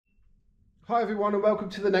Hi everyone and welcome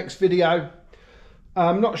to the next video.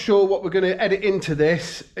 I'm not sure what we're going to edit into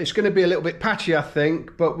this. It's going to be a little bit patchy I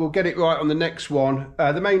think, but we'll get it right on the next one.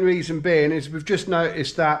 The main reason being is we've just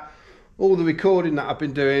noticed that all the recording that I've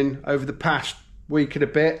been doing over the past week and a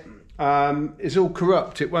bit is all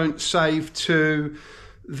corrupt. It won't save to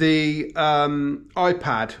the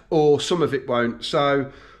iPad, or some of it won't.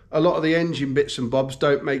 So a lot of the engine bits and bobs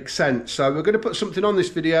don't make sense. So we're going to put something on this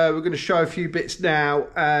video. We're going to show a few bits now,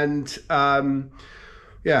 and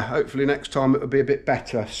yeah, hopefully next time it'll be a bit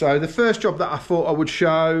better. So the first job that I thought I would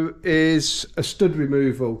show is a stud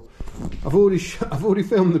removal. I've already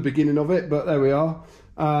filmed the beginning of it, but there we are.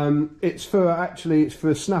 It's for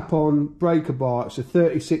a snap-on breaker bar. It's a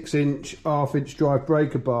 36-inch half-inch drive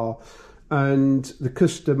breaker bar, and the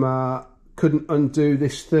customer couldn't undo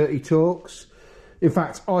this 30 Torx. In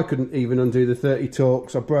fact, I couldn't even undo the 30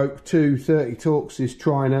 Torx. I broke two 30 Torxes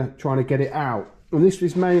trying to get it out. And this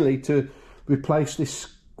was mainly to replace this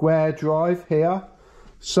square drive here.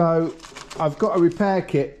 So I've got a repair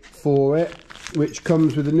kit for it, which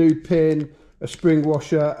comes with a new pin, a spring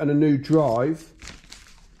washer and a new drive.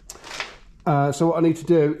 So what I need to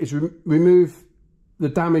do is remove the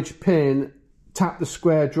damaged pin, tap the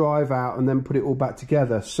square drive out and then put it all back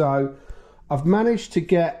together. So I've managed to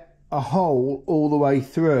get a hole all the way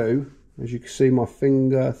through, as you can see my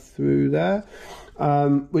finger through there,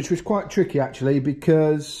 which was quite tricky actually,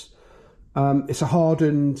 because it's a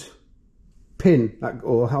hardened pin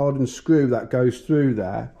or hardened screw that goes through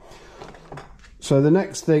there. So the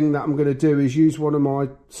next thing that I'm going to do is use one of my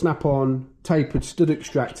snap-on tapered stud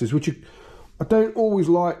extractors, which I don't always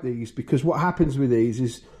like these, because what happens with these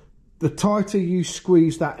is the tighter you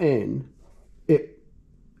squeeze that in,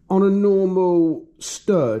 on a normal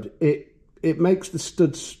stud, it makes the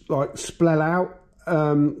studs like spray out,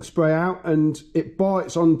 and it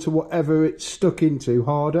bites onto whatever it's stuck into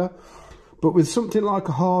harder. But with something like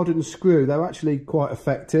a hardened screw, they're actually quite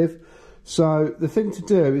effective. So the thing to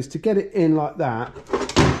do is to get it in like that,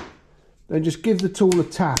 then just give the tool a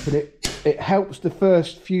tap, and it helps the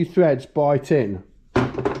first few threads bite in,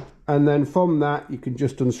 and then from that you can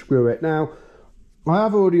just unscrew it. Now I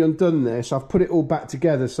have already undone this. I've put it all back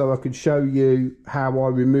together so I could show you how I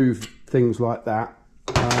remove things like that.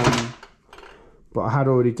 But I had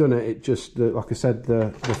already done it. It just, like I said,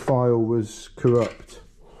 the file was corrupt.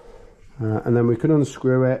 And then we can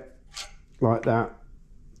unscrew it like that.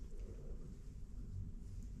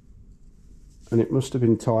 And it must have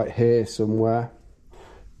been tight here somewhere.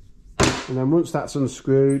 And then once that's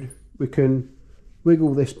unscrewed, we can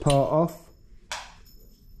wiggle this part off.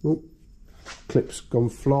 Oh. Clip's gone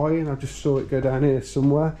flying. I just saw it go down here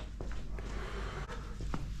somewhere.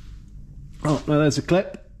 Oh no, there's a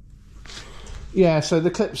clip. Yeah, so the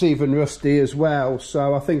clip's even rusty as well,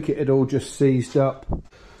 so I think it had all just seized up.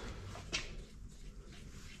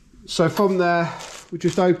 So from there we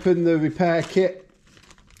just open the repair kit,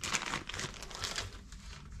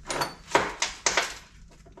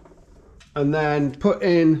 and then put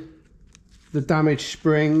in the damaged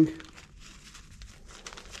spring.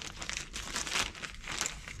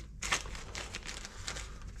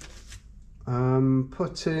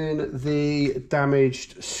 Put in the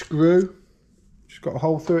damaged screw, just got a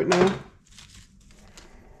hole through it now.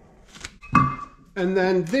 And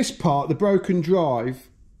then this part, the broken drive,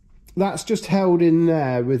 that's just held in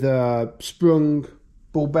there with a sprung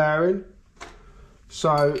ball bearing.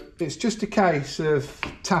 So it's just a case of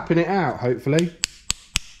tapping it out, hopefully.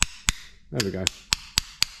 There we go.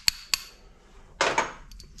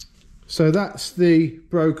 So that's the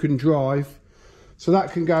broken drive. So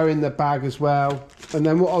that can go in the bag as well. And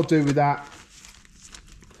then what I'll do with that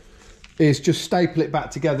is just staple it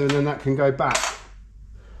back together, and then that can go back.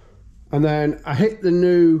 And then I hit the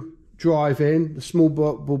new drive in, the small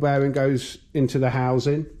ball bearing goes into the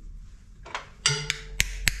housing.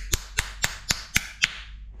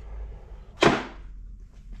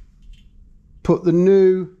 Put the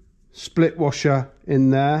new split washer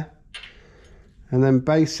in there, and then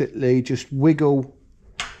basically just wiggle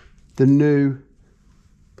the new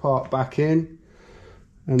part back in,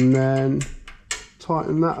 and then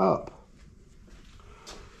tighten that up.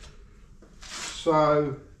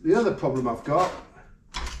 So the other problem I've got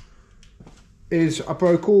is I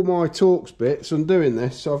broke all my Torx bits undoing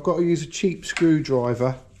this, so I've got to use a cheap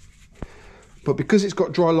screwdriver. But because it's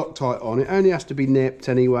got dry Loctite on, it only has to be nipped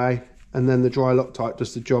anyway, and then the dry Loctite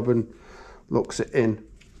does the job and locks it in.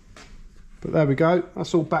 But there we go,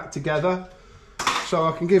 that's all back together. So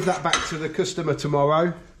I can give that back to the customer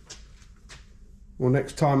tomorrow, or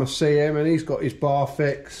next time I see him, and he's got his bar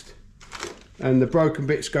fixed, and the broken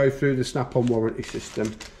bits go through the snap-on warranty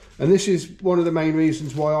system. And this is one of the main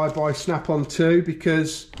reasons why I buy Snap-on too,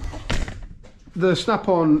 because the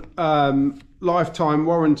Snap-on lifetime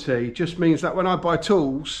warranty just means that when I buy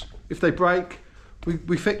tools, if they break,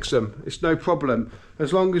 we fix them. It's no problem.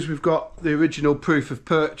 As long as we've got the original proof of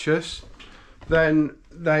purchase, then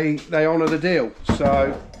they honour the deal.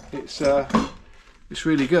 So it's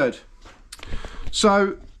really good.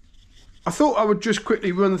 So I thought I would just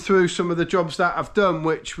quickly run through some of the jobs that I've done,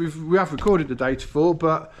 which we have recorded the data for,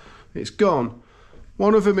 but it's gone.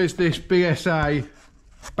 One of them is this BSA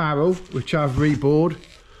barrel, which I've rebored.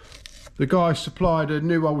 The guy supplied a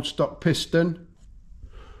new old stock piston,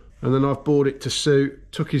 and then I've bored it to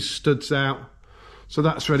suit, took his studs out, so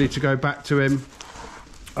that's ready to go back to him.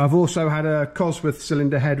 I've also had a Cosworth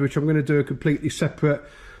cylinder head, which I'm going to do a completely separate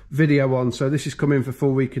video on. So this is coming for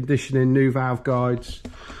full reconditioning, new valve guides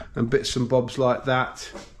and bits and bobs like that.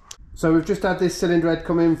 So we've just had this cylinder head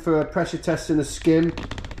come in for a pressure test and a skim.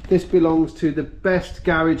 This belongs to the best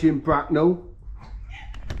garage in Bracknell,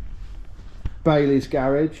 Bailey's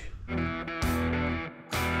Garage.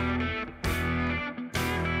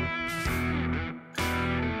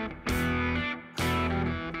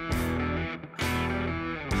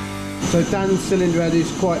 So Dan's cylinder head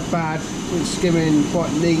is quite bad. It's skimming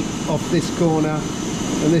quite neat off this corner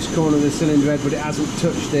and this corner of the cylinder head, but it hasn't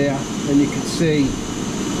touched here. And you can see,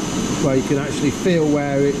 well, you can actually feel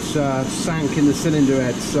where it's sank in the cylinder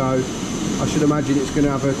head. So I should imagine it's going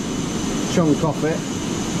to have a chunk off it.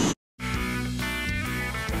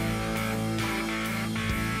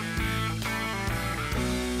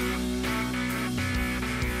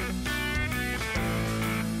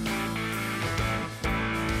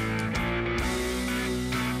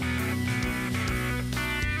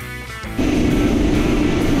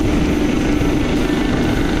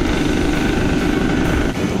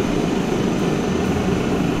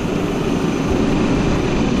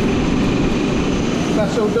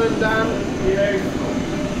 That's all done, Dan? Yeah.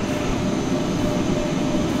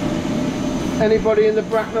 Anybody in the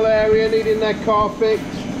Bracknell area needing their car fixed,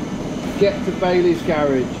 get to Bailey's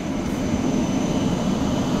Garage.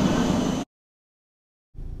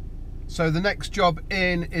 So the next job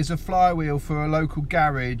in is a flywheel for a local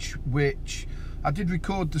garage, which I did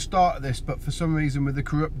record the start of this, but for some reason with the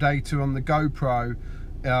corrupt data on the GoPro,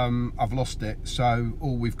 I've lost it. So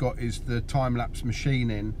all we've got is the time-lapse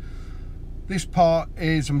machining. This part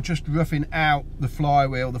is, I'm just roughing out the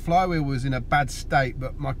flywheel. The flywheel was in a bad state,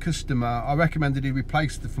 but my customer, I recommended he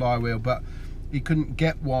replace the flywheel, but he couldn't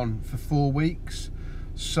get one for 4 weeks.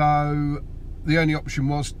 So the only option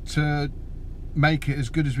was to make it as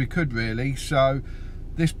good as we could, really. So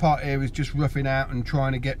this part here is just roughing out and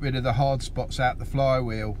trying to get rid of the hard spots out the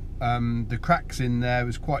flywheel. The cracks in there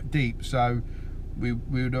was quite deep, so we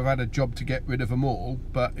would have had a job to get rid of them all,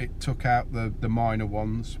 but it took out the minor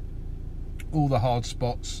ones. All the hard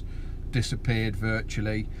spots disappeared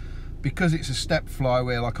virtually. Because it's a step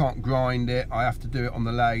flywheel, I can't grind it, I have to do it on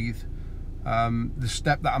the lathe. The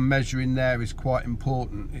step that I'm measuring there is quite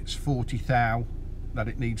important. It's 40 thou that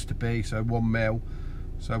it needs to be, so 1 mil.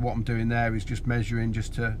 So what I'm doing there is just measuring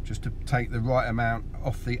just to take the right amount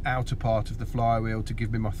off the outer part of the flywheel to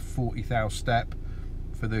give me my 40 thou step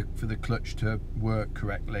for the clutch to work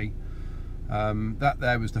correctly. That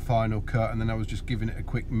there was the final cut, and then I was just giving it a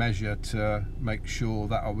quick measure to make sure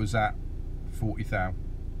that I was at 40 thou.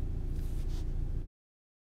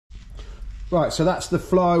 Right, so that's the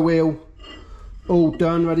flywheel all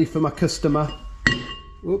done, ready for my customer.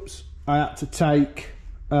 Whoops, I had to take,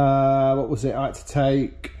 what was it? I had to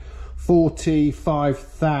take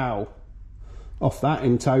 45 thou off that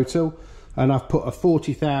in total, and I've put a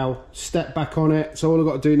 40 thou step back on it. So all I've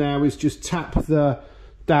got to do now is just tap the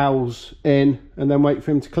dowels in and then wait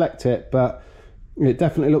for him to collect it, but it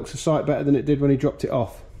definitely looks a sight better than it did when he dropped it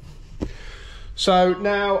off. So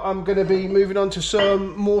now I'm going to be moving on to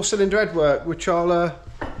some more cylinder head work, which I'll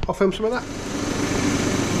film some of that.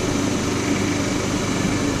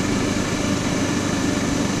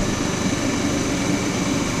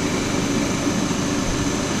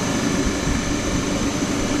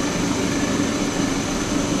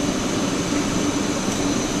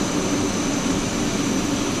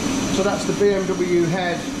 So that's the BMW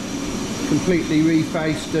head, completely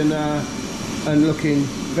refaced and looking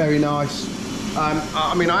very nice.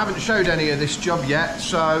 I mean, I haven't showed any of this job yet,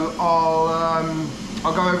 so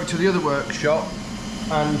I'll go over to the other workshop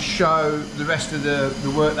and show the rest of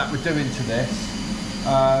the work that we're doing to this.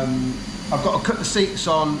 I've got to cut the seats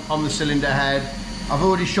on the cylinder head. I've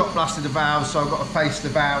already shot blasted the valves, so I've got to face the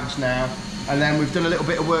valves now. And then we've done a little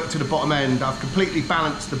bit of work to the bottom end. I've completely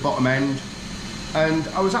balanced the bottom end. And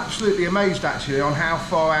I was absolutely amazed actually on how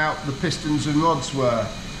far out the pistons and rods were.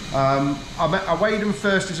 I weighed them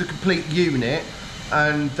first as a complete unit,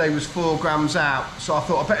 and they was 4 grams out, so I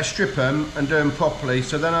thought I better strip them and do them properly.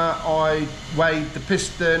 So then I weighed the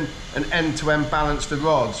piston and end-to-end balanced the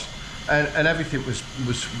rods, and everything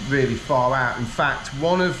was really far out. In fact,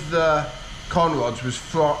 one of the con rods was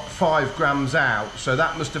 5 grams out, so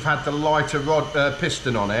that must have had the lighter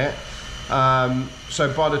piston on it.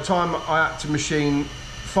 So by the time I had to machine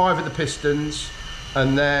 5 of the pistons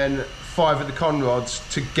and then 5 of the con rods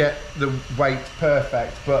to get the weight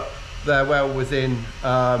perfect, but they're well within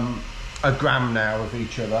a gram now of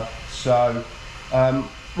each other. So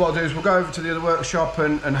what I'll do is we'll go over to the other workshop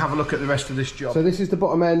and have a look at the rest of this job. So this is the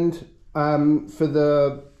bottom end for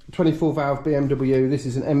the 24 valve BMW. This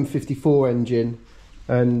is an M54 engine,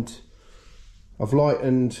 and I've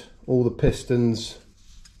lightened all the pistons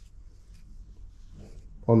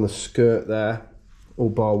on the skirt there, all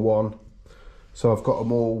bar one. So I've got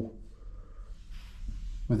them all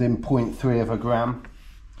within 0.3 of a gram.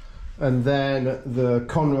 And then the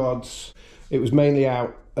con rods, it was mainly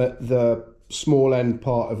out at the small end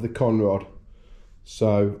part of the con rod.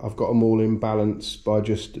 So I've got them all in balance by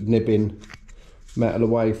just nibbing metal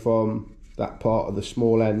away from that part of the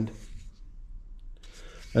small end.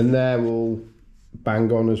 And they're all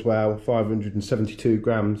bang on as well, 572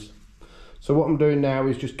 grams. So what I'm doing now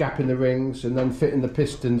is just gapping the rings and then fitting the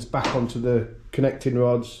pistons back onto the connecting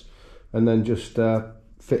rods, and then just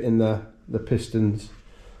fitting the pistons.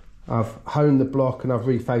 I've honed the block and I've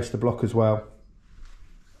refaced the block as well.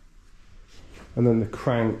 And then the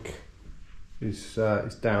crank is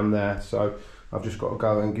down there, so I've just got to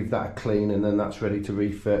go and give that a clean, and then that's ready to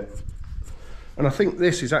refit. And I think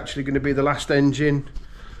this is actually going to be the last engine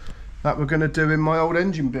that we're going to do in my old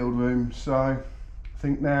engine build room. So I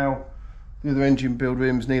think now the other engine build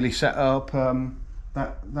room's nearly set up.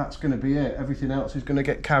 That's going to be it. Everything else is going to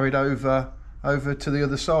get carried over to the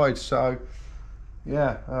other side. So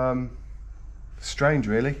yeah, strange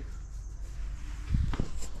really.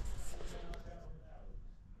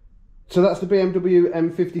 So that's the BMW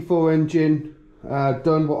M54 engine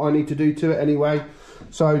done what I need to do to it anyway.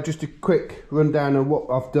 So just a quick rundown of what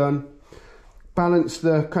I've done. Balanced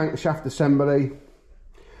the crankshaft assembly,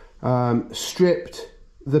 stripped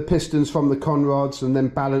the pistons from the con rods, and then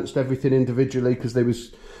balanced everything individually because there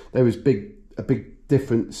was a big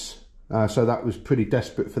difference. So that was pretty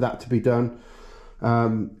desperate for that to be done.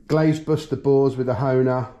 Glazed bust the bores with a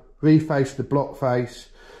honer, refaced the block face,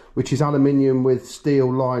 which is aluminium with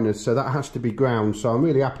steel liners, so that has to be ground. So I'm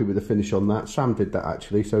really happy with the finish on that. Sam did that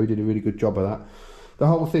actually, so he did a really good job of that. The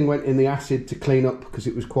whole thing went in the acid to clean up because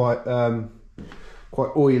it was quite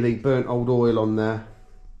oily, burnt old oil on there.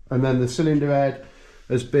 And then the cylinder head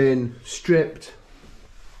has been stripped.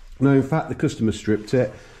 No, in fact the customer stripped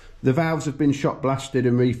it. The valves have been shot blasted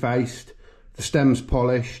and refaced. The stem's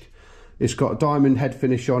polished. It's got a diamond head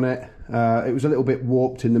finish on it. It was a little bit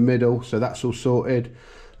warped in the middle, so that's all sorted.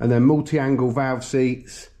 And then multi-angle valve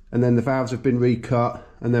seats, and then the valves have been recut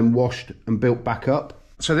and then washed and built back up.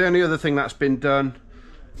 So the only other thing that's been done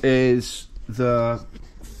is the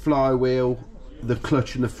flywheel, the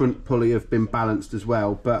clutch and the front pulley have been balanced as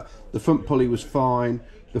well, but the front pulley was fine,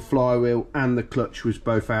 the flywheel and the clutch was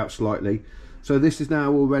both out slightly. So this is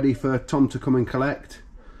now all ready for Tom to come and collect,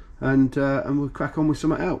 and we'll crack on with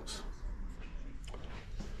something else.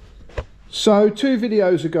 So 2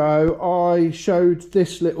 videos ago I showed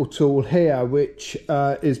this little tool here, which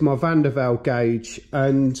is my Vandervell gauge,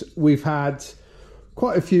 and we've had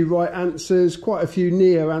quite a few right answers, quite a few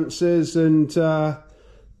near answers, and a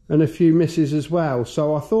few misses as well.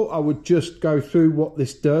 So I thought I would just go through what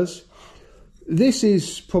this does. This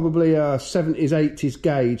is probably a 70s 80s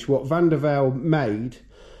gauge what Vandervell made,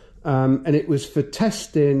 and it was for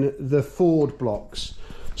testing the Ford blocks.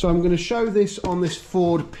 So I'm going to show this on this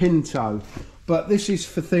Ford Pinto, but this is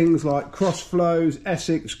for things like Crossflows,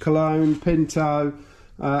 Essex, Cologne, Pinto,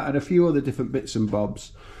 and a few other different bits and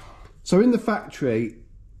bobs. So in the factory,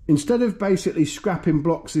 instead of basically scrapping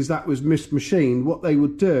blocks as that was machined, what they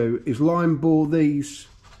would do is line bore the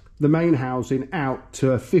main housing out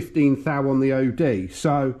to 15 thou on the OD.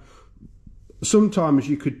 So sometimes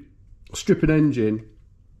you could strip an engine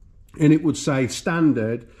and it would say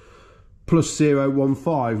standard plus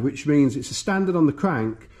 0.15, which means it's a standard on the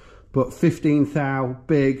crank, but 15 thou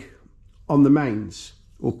big on the mains,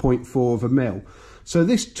 or 0.4 of a mil. So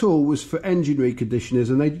this tool was for engine reconditioners,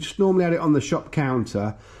 and they just normally had it on the shop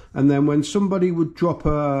counter, and then when somebody would drop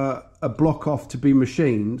a block off to be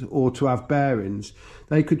machined or to have bearings,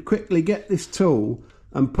 they could quickly get this tool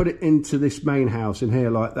and put it into this main house in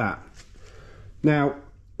here like that. Now,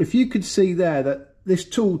 if you could see there that this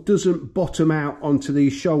tool doesn't bottom out onto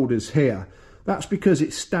these shoulders here, That's because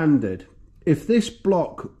it's standard. If this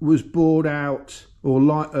block was bored out or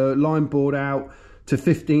line bored out to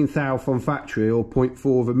 15 thou from factory or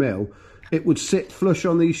 0.4 of a mil, it would sit flush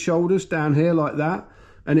on these shoulders down here like that,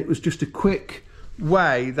 and it was just a quick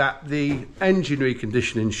way that the engine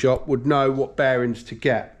reconditioning shop would know what bearings to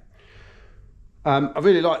get. I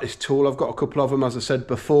really like this tool. I've got a couple of them, as I said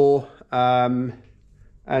before, and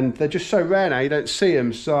they're just so rare now, you don't see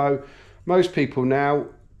them. So most people now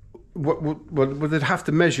they'd have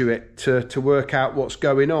to measure it to work out what's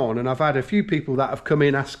going on. And I've had a few people that have come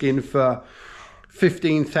in asking for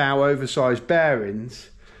 15 thou oversized bearings,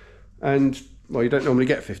 and well, you don't normally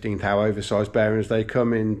get 15 thou oversized bearings. They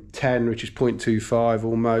come in 10, which is 0.25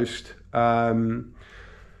 almost, 0.5,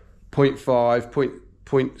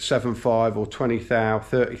 0.75 or 20 thou,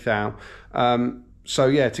 30 thou. So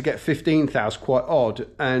yeah, to get 15 thou is quite odd,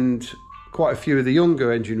 and quite a few of the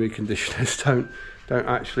younger engine reconditioners don't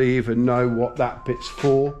actually even know what that bit's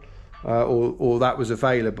for, or that was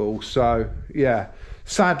available. So yeah,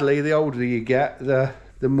 sadly, the older you get, the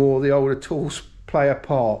more the older tools play a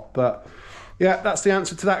part. But yeah, that's the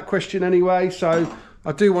answer to that question anyway. So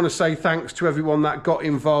I do want to say thanks to everyone that got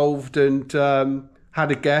involved and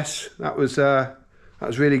had a guess. That was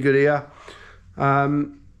really good here.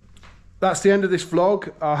 That's the end of this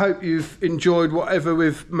vlog. I hope you've enjoyed whatever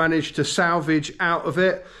we've managed to salvage out of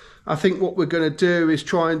it. I think what we're going to do is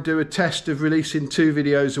try and do a test of releasing 2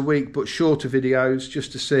 videos a week, but shorter videos,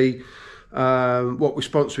 just to see what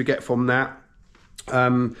response we get from that.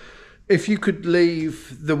 If you could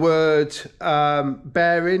leave the word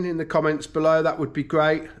bearing in the comments below, that would be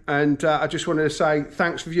great. And I just wanted to say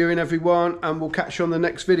thanks for viewing, everyone, and we'll catch you on the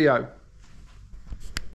next video.